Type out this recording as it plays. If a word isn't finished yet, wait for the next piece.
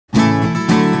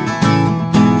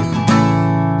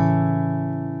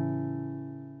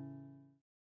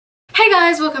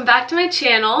guys, welcome back to my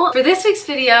channel. For this week's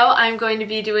video, I'm going to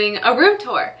be doing a room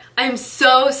tour. I'm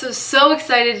so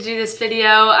excited to do this video.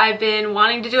 I've been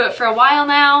wanting to do it for a while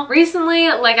now. Recently,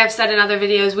 like I've said in other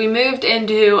videos, we moved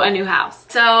into a new house.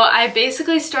 So I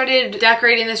basically started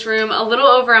decorating this room a little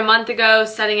over a month ago,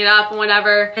 setting it up and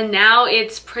whatever, and now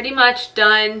it's pretty much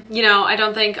done. You know, I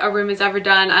don't think a room is ever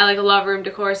done. I love room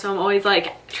decor, so I'm always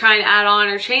trying to add on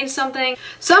or change something.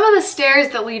 Some of the stairs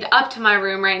that lead up to my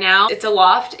room right now, it's a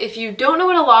loft. If you don't know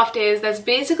what a loft is, that's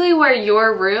basically where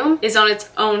your room is on its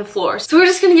own floor. So we're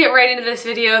just gonna get right into this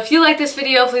video. If you like this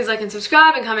video, please like and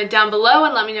subscribe and comment down below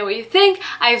and let me know what you think.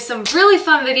 I have some really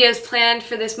fun videos planned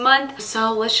for this month,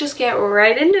 so let's just get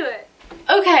right into it.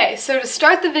 Okay, so to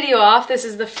start the video off, this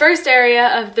is the first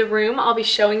area of the room I'll be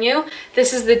showing you.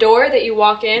 This is the door that you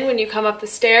walk in when you come up the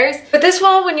stairs. But this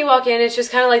wall, when you walk in, it's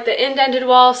just kind of like the indented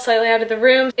wall slightly out of the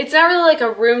room. It's not really like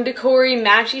a room decor-y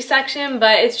matchy section,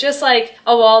 but it's just like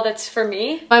a wall that's for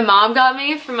me. My mom got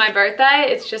me for my birthday.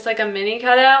 It's just like a mini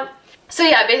cutout. So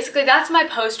yeah, basically that's my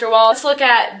poster wall. Let's look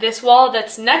at this wall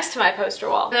that's next to my poster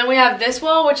wall. And then we have this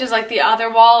wall, which is like the other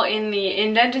wall in the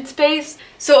indented space.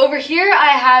 So over here I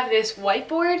have this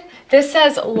whiteboard. This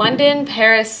says London,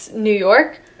 Paris, New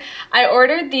York. I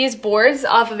ordered these boards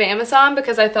off of Amazon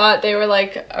because I thought they were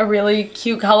like a really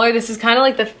cute color. This is kind of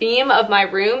like the theme of my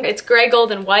room. It's gray,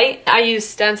 gold, and white. I used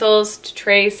stencils to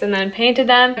trace and then painted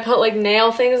them. I put like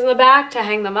nail things in the back to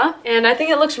hang them up. And I think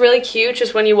it looks really cute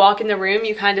just when you walk in the room,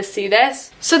 you kind of see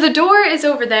this. So the door is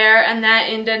over there and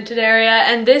that indented area,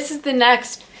 and this is the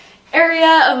next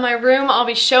area of my room I'll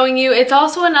be showing you. It's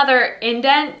also another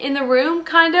indent in the room,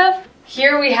 kind of.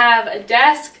 Here we have a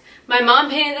desk. My mom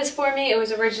painted this for me. It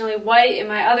was originally white in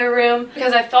my other room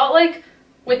because I felt like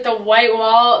with the white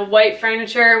wall, white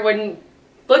furniture wouldn't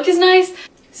look as nice.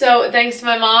 So thanks to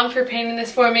my mom for painting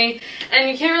this for me. And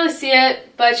you can't really see it,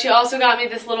 but she also got me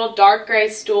this little dark gray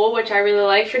stool, which I really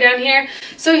like for down here.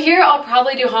 So here I'll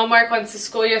probably do homework once the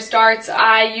school year starts.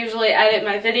 I usually edit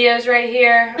my videos right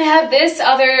here. I have this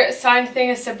other signed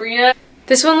thing of Sabrina.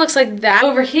 This one looks like that.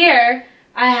 Over here,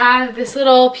 I have this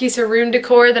little piece of room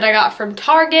decor that I got from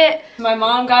Target. My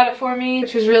mom got it for me,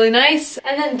 which was really nice.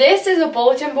 And then this is a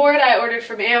bulletin board I ordered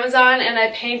from Amazon, and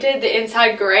I painted the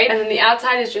inside gray, and then the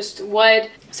outside is just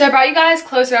wood. So I brought you guys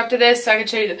closer up to this so I could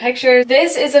show you the pictures.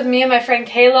 This is of me and my friend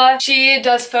Kayla. She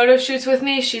does photo shoots with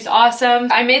me. She's awesome.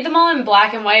 I made them all in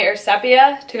black and white or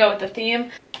sepia to go with the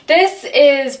theme. This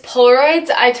is Polaroids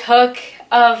I took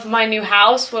of my new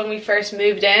house when we first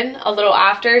moved in, a little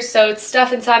after. So it's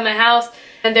stuff inside my house,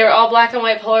 and they were all black and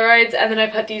white Polaroids, and then I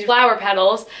put these flower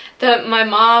petals that my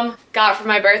mom got for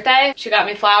my birthday. She got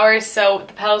me flowers, so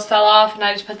the petals fell off and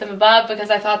I just put them above because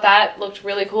I thought that looked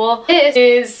really cool. This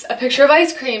is a picture of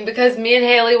ice cream because me and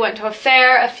Haley went to a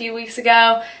fair a few weeks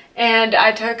ago and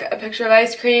I took a picture of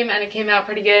ice cream and it came out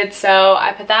pretty good, so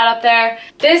I put that up there.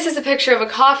 This is a picture of a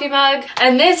coffee mug,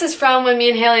 and this is from when me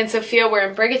and Haley and Sophia were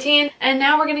in Brigantine. And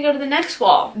now we're gonna go to the next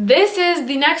wall. This is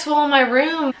the next wall in my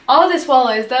room. All this wall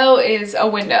is, though, is a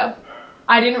window.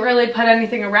 I didn't really put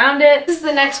anything around it. This is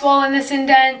the next wall in this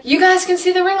indent. You guys can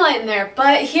see the ring light in there,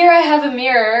 but here I have a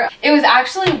mirror. It was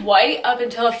actually white up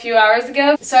until a few hours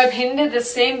ago, so I painted it the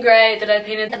same gray that I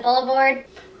painted the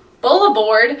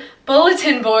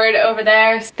bulletin board over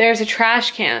there. There's a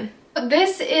trash can.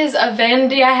 This is a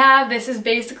vanity I have. This is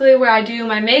basically where I do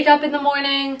my makeup in the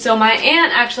morning. So my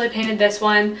aunt actually painted this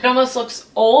one. It almost looks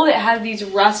old. It has these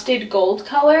rusted gold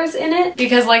colors in it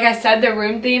because, like I said, the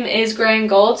room theme is gray and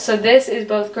gold. So this is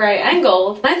both gray and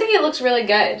gold. I think it looks really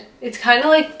good. It's kind of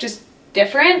like just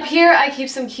different. Here I keep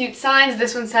some cute signs.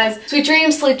 This one says, "Sweet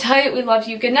dreams, sleep tight, we love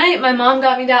you, good night." My mom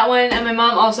got me that one, and my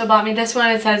mom also bought me this one.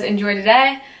 It says, "Enjoy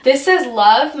today." This says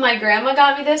love. My grandma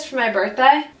got me this for my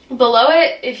birthday. Below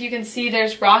it, if you can see,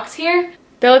 there's rocks here.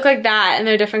 They look like that and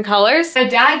they're different colors. My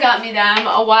dad got me them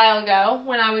a while ago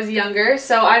when I was younger,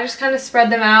 so I just kind of spread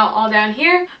them out all down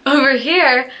here. Over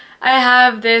here, I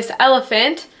have this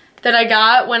elephant that I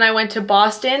got when I went to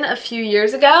Boston a few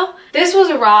years ago. This was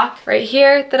a rock right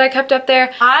here that I kept up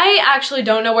there. I actually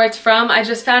don't know where it's from. I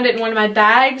just found it in one of my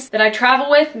bags that I travel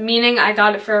with, meaning I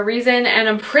got it for a reason, and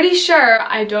I'm pretty sure,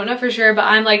 I don't know for sure, but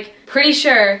I'm like pretty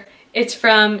sure it's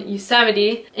from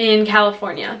Yosemite in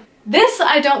California. This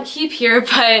I don't keep here,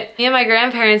 but me and my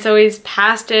grandparents always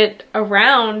passed it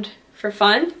around for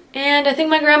fun. And I think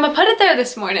my grandma put it there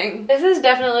this morning. This is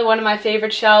definitely one of my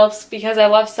favorite shelves because I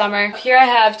love summer. Here I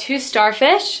have two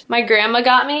starfish. My grandma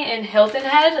got me in Hilton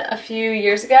Head a few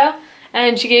years ago,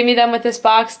 and she gave me them with this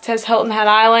box. It says Hilton Head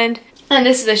Island. And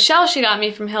this is a shell she got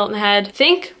me from Hilton Head, I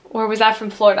think or was that from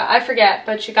Florida? I forget,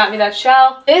 but she got me that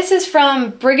shell. This is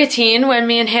from Brigantine when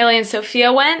me and Haley and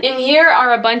Sophia went. In here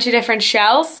are a bunch of different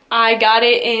shells. I got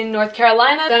it in North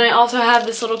Carolina. Then I also have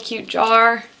this little cute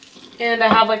jar, and I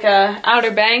have like a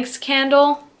Outer Banks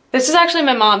candle. This is actually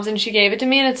my mom's and she gave it to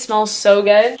me and it smells so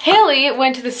good. Haley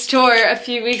went to the store a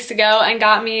few weeks ago and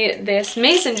got me this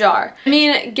mason jar. I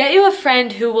mean, get you a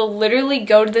friend who will literally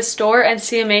go to the store and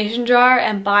see a mason jar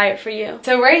and buy it for you.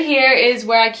 So right here is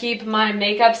where I keep my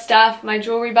makeup stuff, my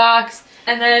jewelry box.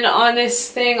 And then on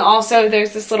this thing also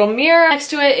there's this little mirror. Next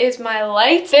to it is my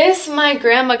light. This my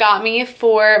grandma got me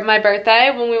for my birthday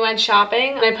when we went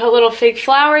shopping. And I put little fake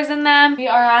flowers in them. We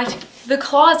are at the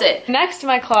closet. Next to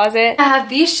my closet, I have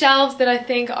these shelves that I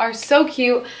think are so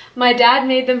cute. My dad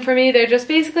made them for me. They're just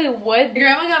basically wood.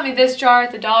 Grandma got me this jar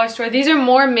at the dollar store. These are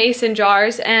more mason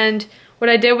jars, and what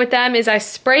I did with them is I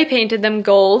spray painted them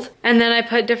gold, and then I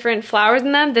put different flowers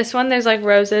in them. This one, there's like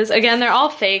roses. Again, they're all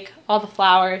fake, all the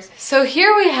flowers. So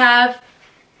here we have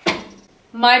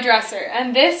my dresser,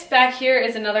 and this back here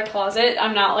is another closet.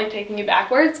 I'm not like taking you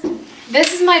backwards.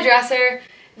 This is my dresser.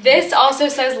 This also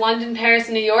says London, Paris,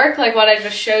 New York, like what I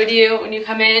just showed you when you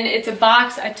come in. It's a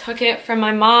box. I took it from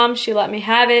my mom. She let me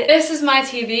have it. This is my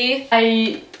TV.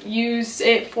 I use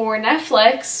it for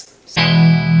Netflix,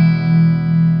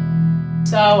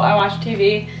 so I watch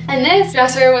TV. And this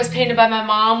dresser was painted by my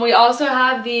mom. We also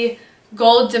have the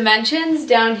gold dimensions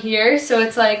down here, so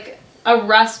it's like a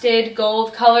rusted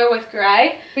gold color with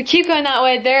gray. We keep going that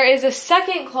way. There is a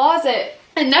second closet.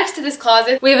 And next to this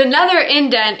closet, we have another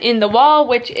indent in the wall,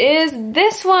 which is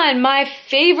this one, my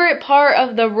favorite part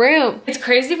of the room. It's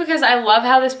crazy because I love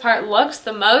how this part looks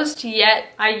the most, yet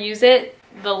I use it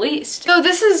the least. So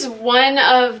this is one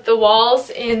of the walls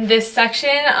in this section.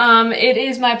 It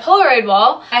is my Polaroid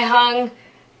wall. I hung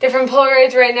different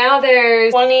Polaroids right now.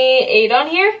 There's 28 on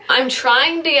here. I'm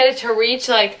trying to get it to reach,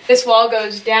 like, this wall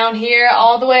goes down here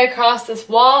all the way across this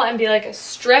wall and be like a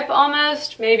strip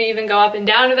almost, maybe even go up and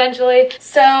down eventually.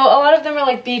 So a lot of them are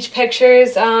like beach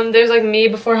pictures. There's like me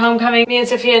before homecoming. Me and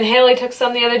Sophia and Haley took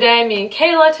some the other day. Me and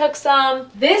Kayla took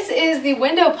some. This is the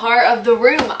window part of the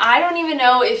room. I don't even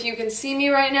know if you can see me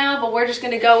right now, but we're just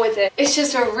gonna go with it. It's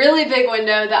just a really big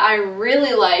window that I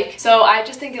really like. So I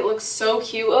just think it looks so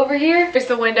cute over here. Here's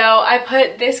the window. I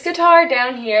put this guitar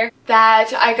down here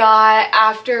that I got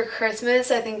after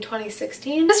Christmas, I think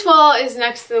 2016. This wall is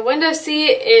next to the window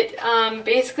seat. It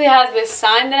basically has this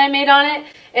sign that I made on it.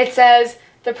 It says,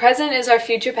 "The present is our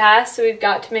future past, so we've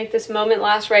got to make this moment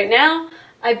last right now."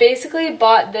 I basically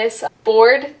bought this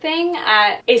board thing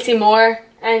at AC Moore,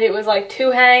 and it was like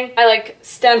 2 hang. I like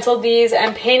stenciled these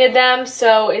and painted them,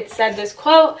 so it said this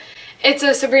quote. It's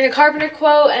a Sabrina Carpenter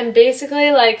quote, and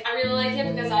basically, like, I really like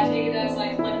it because I take it as,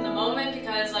 like, live in the moment,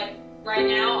 because, like, right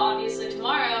now, obviously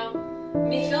tomorrow,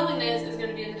 me filming this is going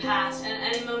to be in the past, and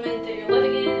any moment that you're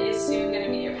living in is soon going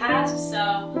to be your past,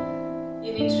 so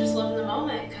you need to just live in the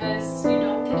moment, because you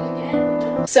don't get it again,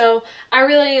 you know? So, I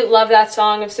really love that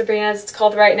song of Sabrina's. It's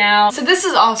called Right Now. So this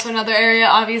is also another area.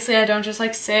 Obviously, I don't just,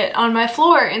 like, sit on my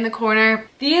floor in the corner.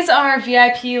 These are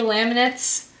VIP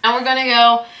laminates, and we're going to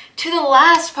go to the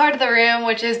last part of the room,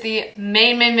 which is the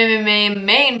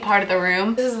main part of the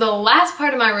room. This is the last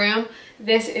part of my room.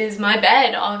 This is my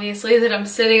bed, obviously, that I'm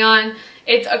sitting on.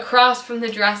 It's across from the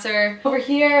dresser. Over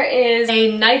here is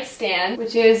a nightstand,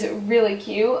 which is really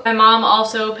cute. My mom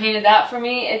also painted that for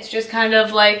me. It's just kind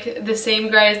of like the same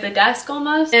gray as the desk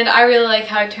almost, and I really like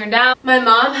how it turned out. My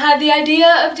mom had the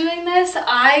idea of doing this.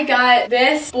 I got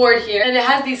this board here, and it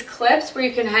has these clips where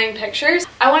you can hang pictures.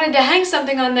 I wanted to hang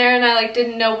something on there, and I like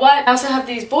didn't know what. I also have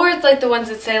these boards, like the ones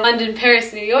that say London,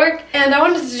 Paris, New York, and I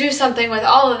wanted to do something with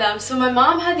all of them. So my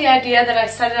mom had the idea that I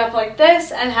set it up like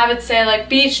this and have it say like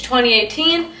Beach 2018.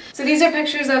 So these are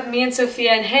pictures of me and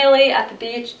Sophia and Haley at the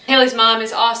beach. Haley's mom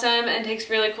is awesome and takes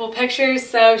really cool pictures,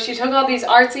 so she took all these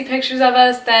artsy pictures of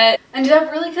us that ended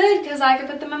up really good because I could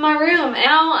put them in my room.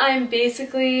 Now I'm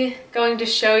basically going to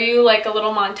show you like a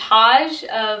little montage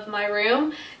of my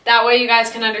room. That way you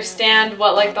guys can understand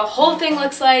what like the whole thing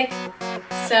looks like.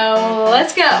 So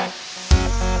let's go.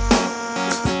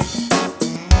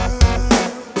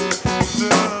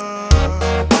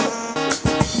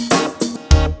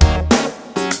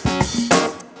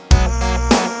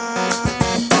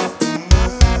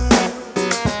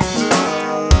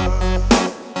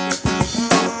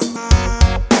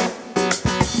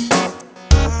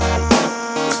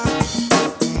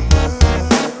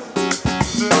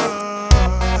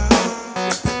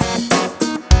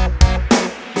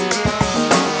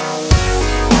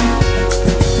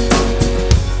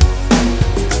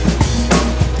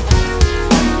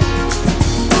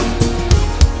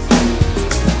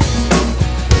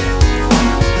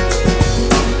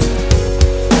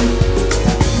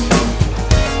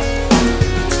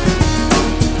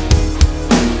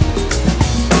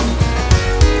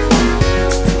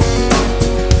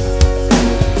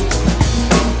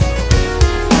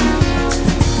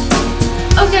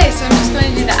 so I'm just going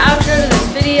to do the outro to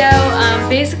this video.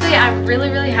 Basically, I'm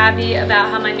really happy about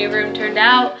how my new room turned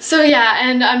out. So yeah,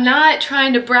 and I'm not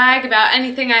trying to brag about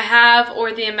anything I have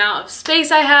or the amount of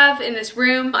space I have in this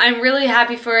room. I'm really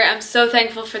happy for it. I'm so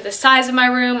thankful for the size of my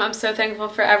room. I'm so thankful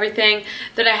for everything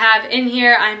that I have in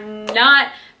here. I'm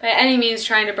not by any means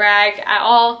trying to brag at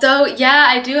all. So yeah,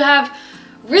 I do have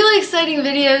really exciting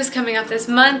videos coming up this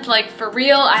month, like for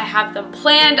real. I have them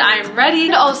planned, I'm ready.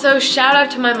 And also shout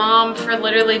out to my mom for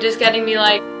literally just getting me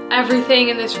like everything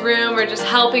in this room or just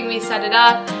helping me set it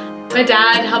up. My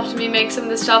dad helped me make some of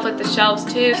the stuff like the shelves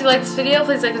too. If you like this video,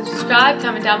 please like and subscribe,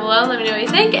 comment down below, let me know what you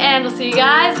think, and I'll see you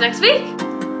guys next week.